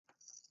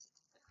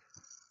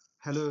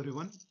Hello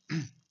everyone,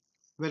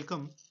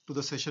 welcome to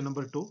the session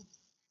number 2,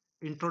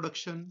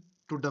 Introduction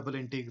to Double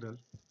Integral.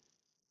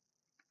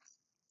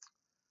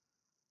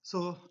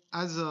 So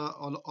as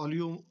all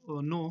you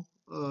know,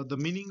 the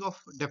meaning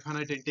of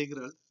definite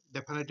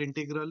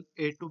integral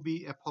a to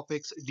b f of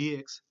x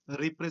dx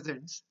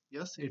represents,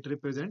 yes, it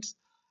represents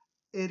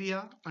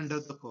area under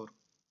the curve.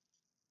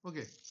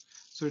 Okay,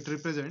 so it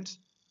represents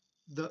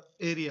the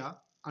area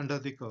under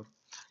the curve.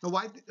 Now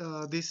why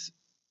this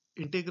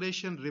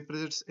integration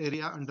represents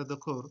area under the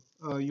curve?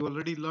 You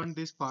already learned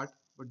this part,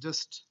 but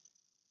just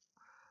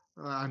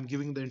I'm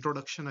giving the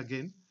introduction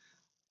again.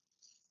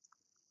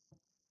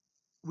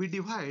 We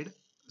divide,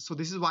 so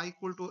this is y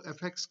equal to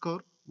fx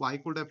curve. Y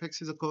equal to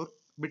fx is a curve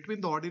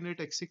between the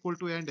ordinate x equal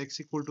to a and x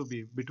equal to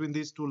b, between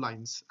these two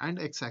lines and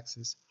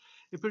x-axis.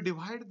 If we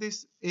divide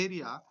this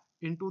area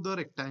into the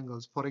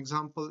rectangles, for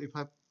example, if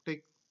I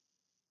take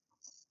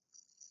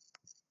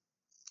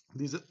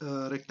these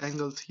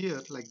rectangles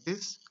here like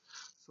this,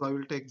 so I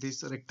will take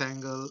this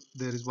rectangle,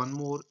 there is one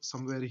more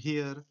somewhere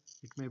here,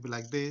 it may be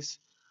like this,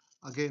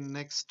 again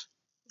next.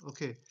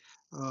 Okay,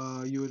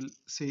 you will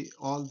see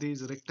all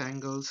these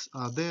rectangles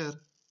are there.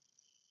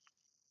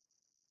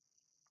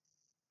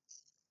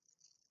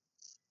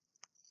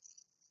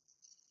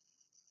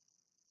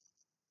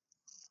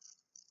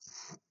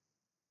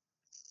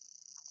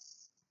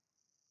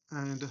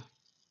 And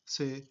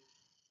say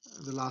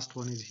the last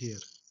one is here.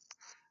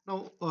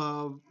 Now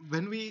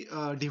when we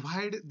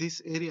divide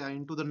this area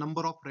into the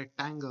number of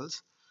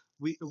rectangles,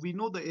 we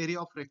know the area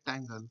of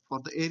rectangle.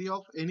 For the area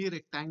of any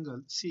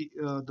rectangle, see,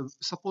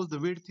 suppose the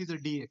width is a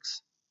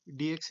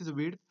dx is a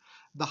width,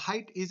 the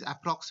height is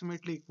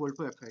approximately equal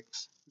to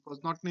fx,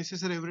 because not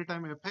necessary every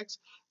time fx,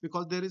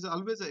 because there is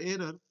always an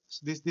error.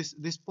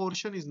 This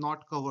portion is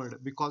not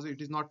covered because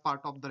it is not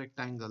part of the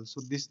rectangle,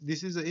 so this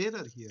is an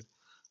error here.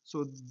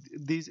 So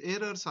these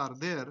errors are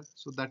there,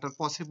 so that are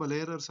possible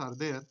errors are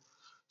there.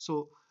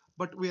 So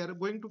but we are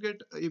going to get,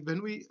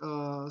 when we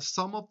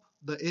sum up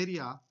the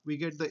area, we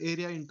get the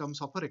area in terms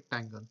of a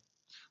rectangle.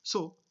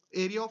 So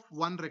area of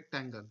one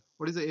rectangle,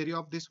 what is the area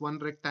of this one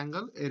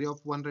rectangle? Area of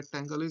one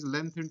rectangle is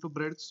length into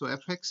breadth, so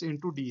fx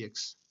into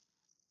dx.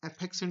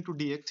 Fx into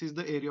dx is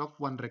the area of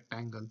one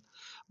rectangle.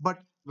 But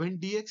when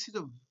dx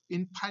is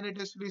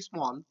infinitesimally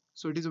small,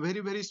 so it is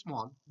very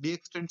small,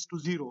 dx tends to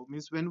 0,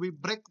 means when we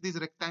break these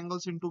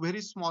rectangles into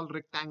very small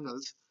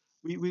rectangles,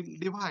 we will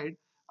divide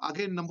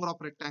again number of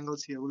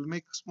rectangles here, we'll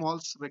make small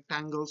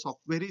rectangles of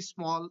very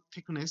small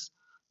thickness,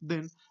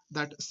 then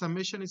that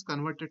summation is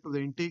converted to the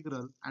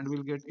integral and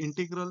we'll get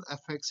integral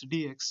fx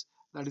dx,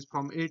 that is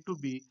from a to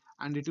b,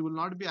 and it will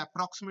not be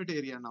approximate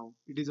area, now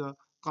it is a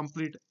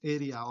complete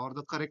area or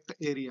the correct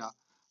area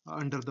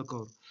under the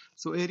curve.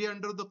 So area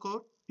under the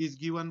curve is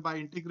given by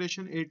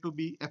integration a to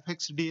b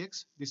fx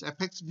dx. This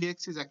fx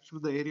dx is actually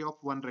the area of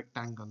one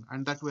rectangle,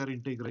 and that we are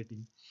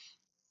integrating,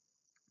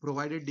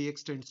 provided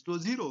dx tends to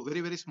 0,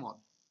 very small,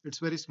 it's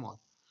very small.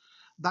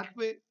 That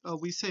way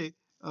we say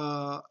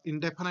in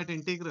definite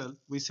integral,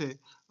 we say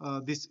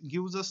this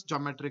gives us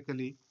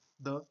geometrically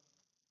the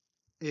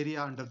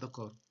area under the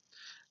curve.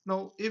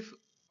 Now if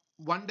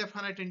one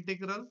definite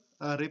integral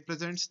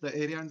represents the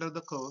area under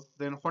the curve,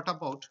 then what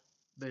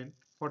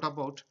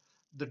about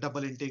the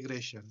double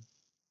integration?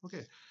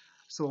 Okay,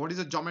 so what is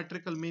the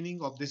geometrical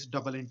meaning of this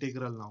double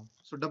integral now?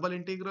 So double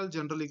integral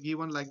generally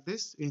given like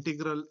this: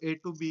 integral a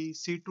to b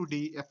c to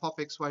d f of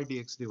xy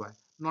dx dy.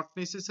 Not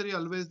necessary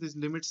always these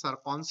limits are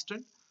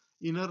constant.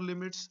 Inner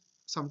limits,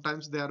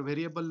 sometimes they are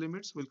variable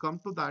limits. We'll come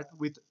to that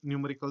with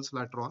numericals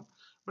later on.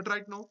 But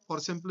right now, for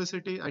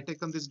simplicity, I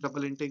taken this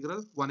double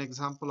integral, one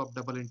example of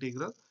double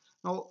integral.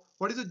 Now,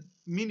 what is the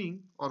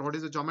meaning or what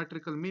is the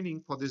geometrical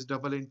meaning for this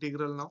double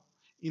integral now?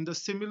 In the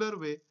similar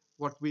way,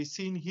 what we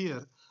seen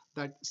here,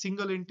 that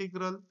single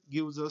integral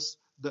gives us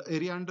the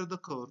area under the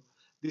curve.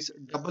 This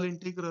double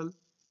integral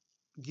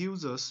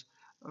gives us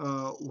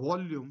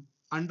volume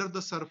under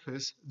the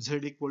surface z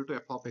equal to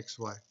f of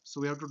xy. So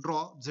we have to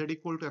draw z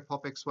equal to f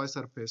of xy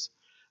surface.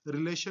 The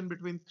relation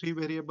between three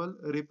variable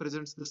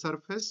represents the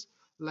surface,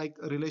 like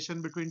a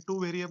relation between two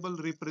variable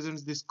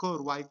represents this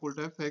curve y equal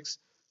to fx.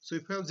 So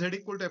if you have z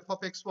equal to f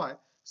of xy,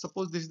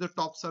 suppose this is the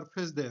top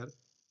surface there.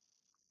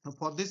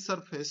 For this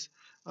surface,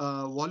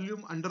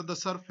 volume under the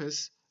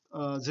surface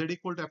z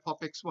equal to f of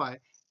xy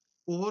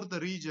over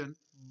the region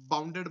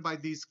bounded by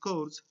these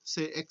curves,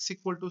 say x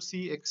equal to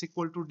c, x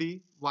equal to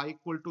d, y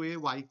equal to a,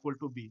 y equal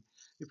to b.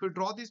 If you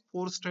draw these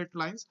four straight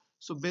lines,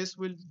 so base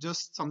will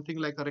just something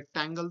like a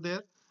rectangle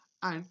there,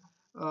 and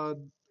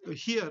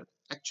here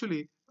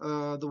actually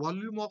the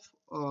volume of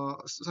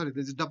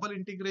this double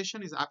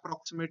integration is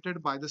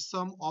approximated by the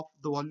sum of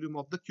the volume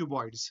of the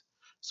cuboids.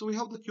 So we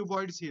have the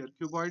cuboids here.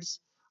 Cuboids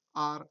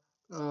are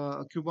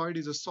cuboid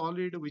is a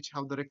solid which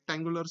have the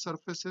rectangular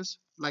surfaces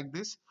like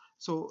this.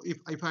 So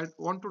if I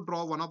want to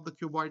draw one of the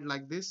cuboid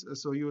like this,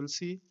 so you will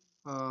see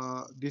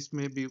this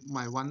may be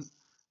my one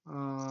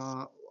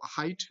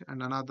height,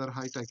 and another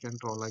height I can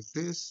draw like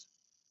this,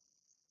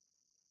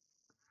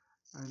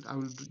 and I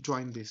will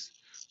join this.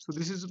 So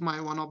this is my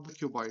one of the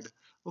cuboid.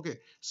 Okay,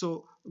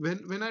 so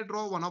when I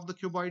draw one of the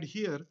cuboid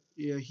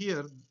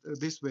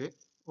this way,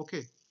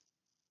 okay,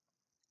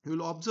 you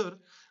will observe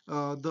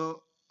the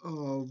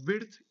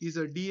width is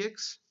a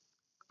dx,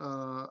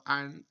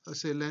 and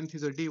say length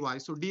is a dy.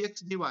 So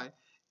dx dy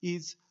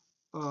is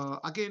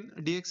again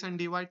dx and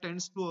dy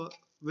tends to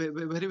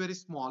very very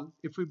small.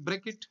 If we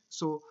break it,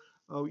 so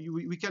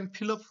we can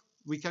fill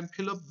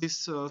up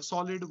this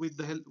solid with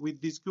the help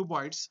with these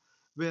cuboids,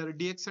 where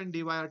dx and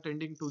dy are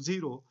tending to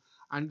 0,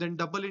 and then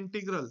double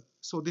integral.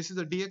 So this is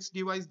a dx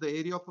dy is the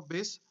area of a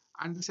base,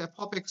 and this f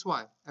of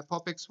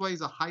xy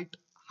is a height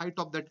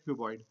of that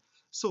cuboid.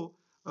 So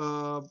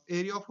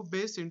area of a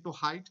base into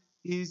height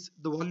is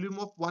the volume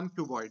of one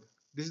cuboid.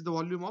 This is the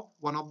volume of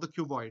one of the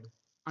cuboid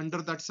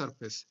under that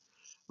surface.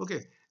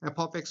 Okay, f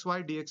of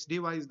xy dx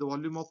dy is the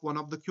volume of one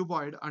of the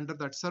cuboid under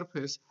that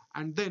surface,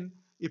 and then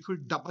if we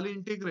double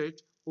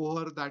integrate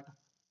over that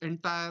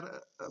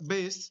entire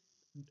base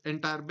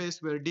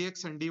where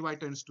dx and dy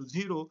tends to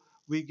 0,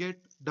 we get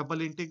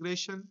double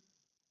integration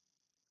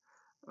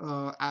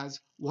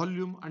as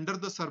volume under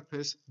the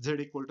surface z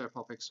equal to f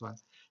of xy.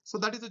 So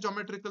that is the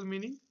geometrical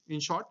meaning in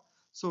short.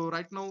 So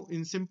right now,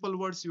 in simple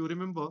words, you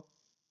remember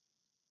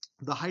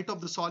the height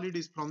of the solid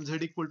is from z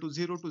equal to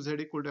 0 to z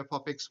equal to f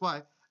of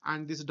xy,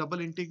 and this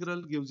double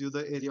integral gives you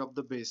the area of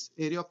the base.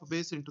 Area of a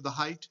base into the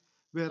height,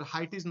 where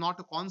height is not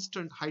a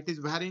constant, height is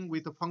varying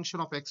with a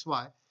function of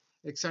xy,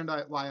 x and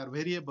y are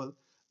variable.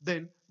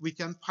 Then we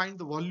can find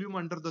the volume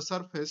under the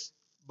surface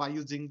by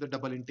using the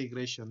double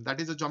integration. That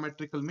is a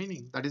geometrical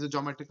meaning. That is a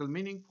geometrical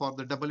meaning for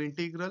the double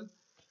integral.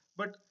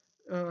 But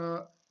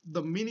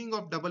the meaning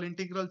of double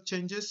integral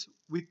changes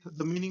with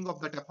the meaning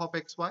of that f of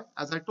xy.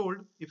 As I told,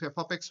 if f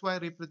of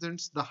xy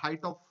represents the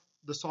height of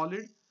the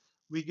solid,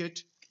 we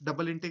get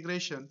double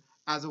integration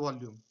as a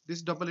volume.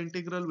 This double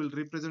integral will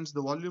represent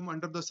the volume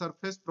under the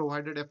surface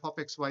provided f of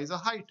xy is a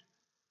height.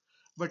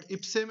 But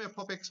if same f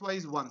of xy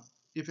is 1,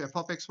 if f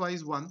of xy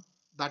is 1,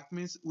 that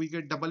means we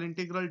get double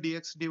integral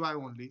dx dy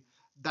only.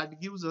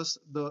 That gives us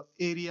the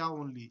area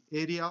only,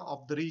 area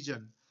of the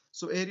region.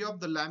 So area of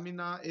the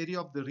lamina, area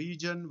of the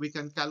region we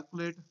can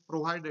calculate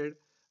provided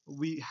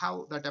we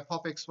have that f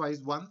of xy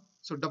is 1.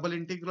 So double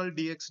integral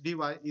dx dy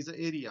is the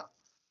area.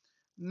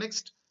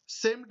 Next,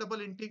 same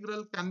double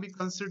integral can be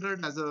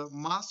considered as a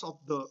mass of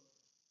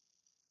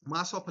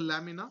a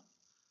lamina.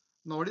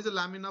 Now, what is a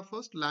lamina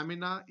first?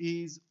 Lamina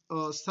is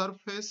a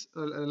surface,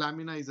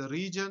 lamina is a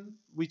region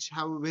which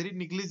have a very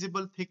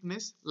negligible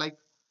thickness, like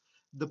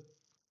the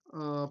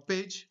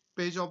page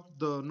of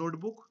the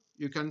notebook.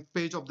 You can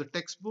page of the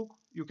textbook.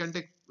 You can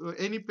take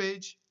any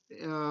page.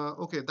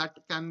 Okay, that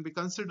can be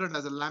considered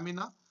as a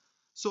lamina.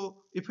 So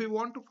if we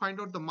want to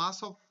find out the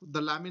mass of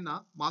the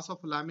lamina,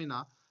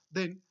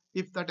 then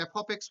if that f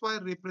of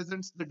xy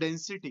represents the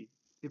density,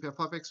 if f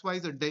of xy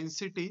is a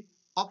density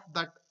of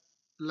that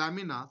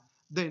lamina,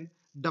 then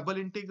double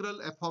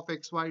integral f of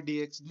xy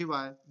dx dy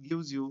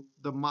gives you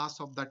the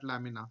mass of that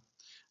lamina.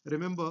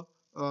 Remember,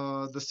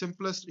 the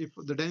simplest, if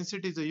the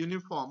density is a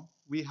uniform,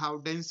 we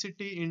have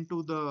density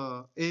into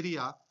the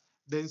area.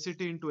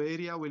 Density into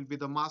area will be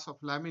the mass of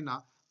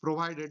lamina,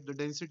 provided the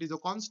density is a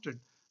constant.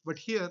 But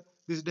here,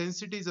 this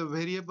density is a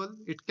variable.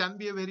 It can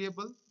be a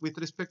variable with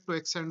respect to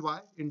x and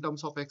y, in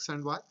terms of x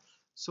and y.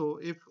 So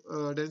if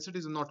density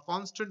is not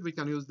constant, we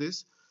can use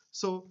this.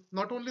 So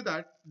not only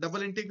that,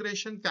 double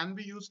integration can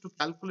be used to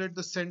calculate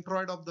the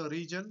centroid of the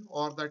region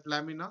or that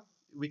lamina.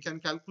 We can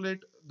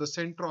calculate the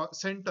center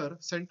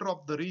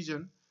of the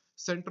region,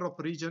 center of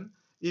region.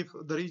 If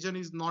the region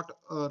is not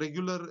a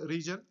regular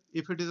region,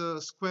 if it is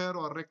a square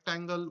or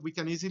rectangle, we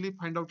can easily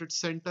find out its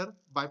center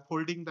by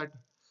folding that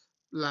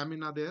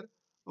lamina there.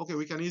 Okay,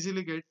 we can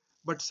easily get.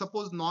 But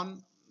suppose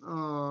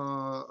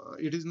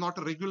it is not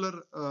a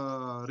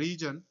regular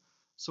region.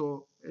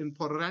 So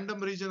for a random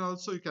region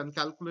also you can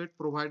calculate,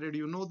 provided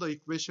you know the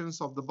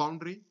equations of the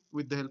boundary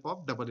with the help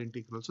of double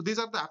integral. So these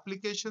are the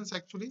applications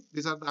actually.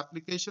 These are the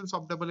applications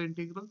of double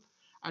integral.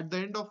 At the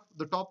end of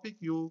the topic,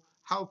 you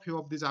have few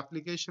of these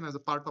applications as a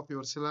part of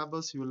your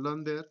syllabus. You will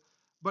learn there.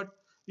 But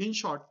in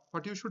short,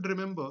 what you should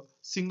remember,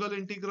 single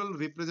integral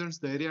represents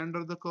the area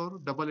under the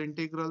curve. Double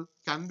integral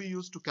can be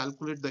used to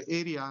calculate the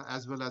area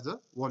as well as a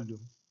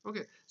volume.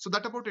 Okay, so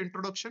that about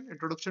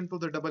introduction to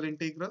the double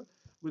integral.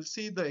 We'll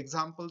see the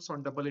examples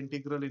on double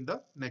integral in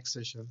the next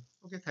session.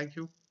 Okay, thank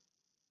you.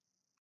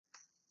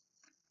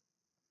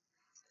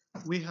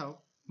 We have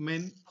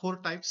main 4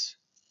 types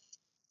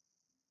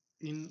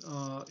in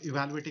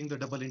evaluating the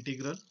double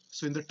integral.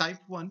 So in the type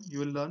 1, you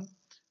will learn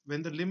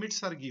when the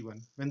limits are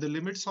given, when the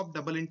limits of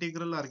double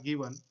integral are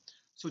given.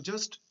 So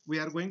just we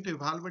are going to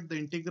evaluate the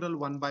integral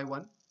one by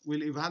one.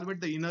 We'll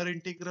evaluate the inner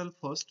integral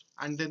first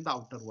and then the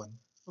outer one.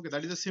 Okay,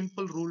 that is a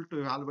simple rule to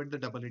evaluate the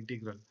double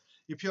integral.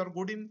 If you are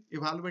good in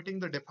evaluating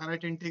the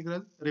definite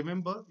integral,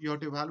 remember you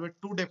have to evaluate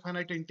 2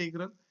 definite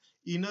integral.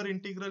 Inner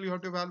integral you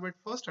have to evaluate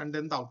first and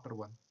then the outer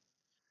one.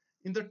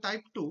 In the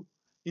type 2,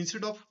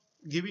 instead of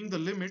giving the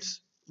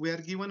limits, we are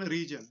given a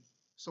region.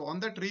 So on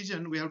that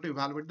region, we have to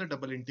evaluate the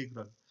double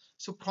integral.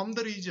 So from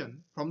the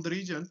region,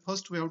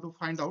 first we have to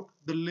find out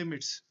the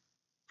limits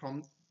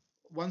from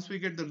once we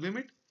get the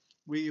limit,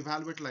 we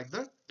evaluate like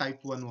the type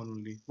 1 one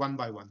only, one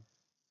by one.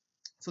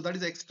 So that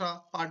is the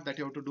extra part that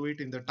you have to do it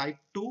in the type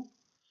 2.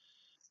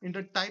 In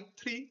the type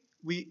 3,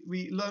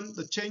 we learn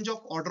the change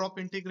of order of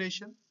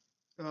integration.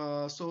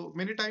 So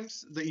many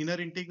times the inner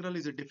integral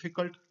is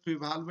difficult to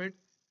evaluate.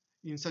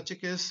 In such a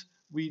case,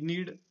 we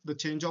need the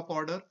change of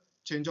order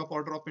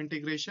of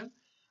integration,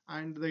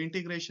 and the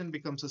integration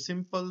becomes a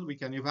simple, we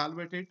can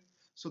evaluate it.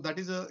 So that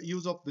is a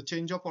use of the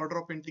change of order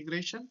of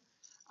integration.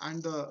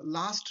 And the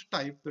last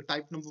type, the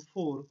type number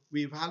 4,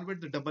 we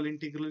evaluate the double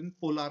integral in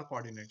polar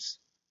coordinates.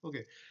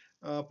 Okay,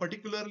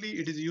 particularly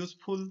it is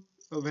useful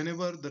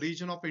whenever the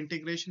region of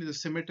integration is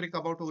symmetric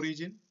about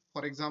origin.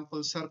 For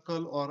example,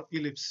 circle or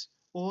ellipse,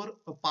 or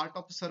a part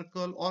of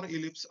circle or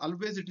ellipse,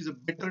 always it is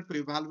better to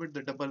evaluate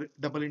the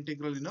double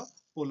integral in a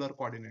polar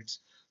coordinates.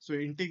 So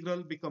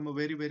integral become a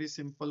very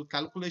simple,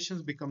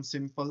 calculations become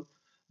simple.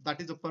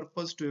 That is the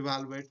purpose to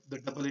evaluate the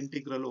double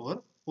integral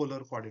over polar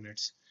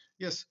coordinates.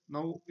 Yes,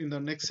 now in the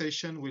next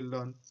session we'll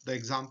learn the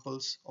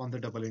examples on the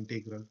double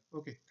integral.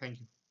 Okay, thank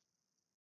you.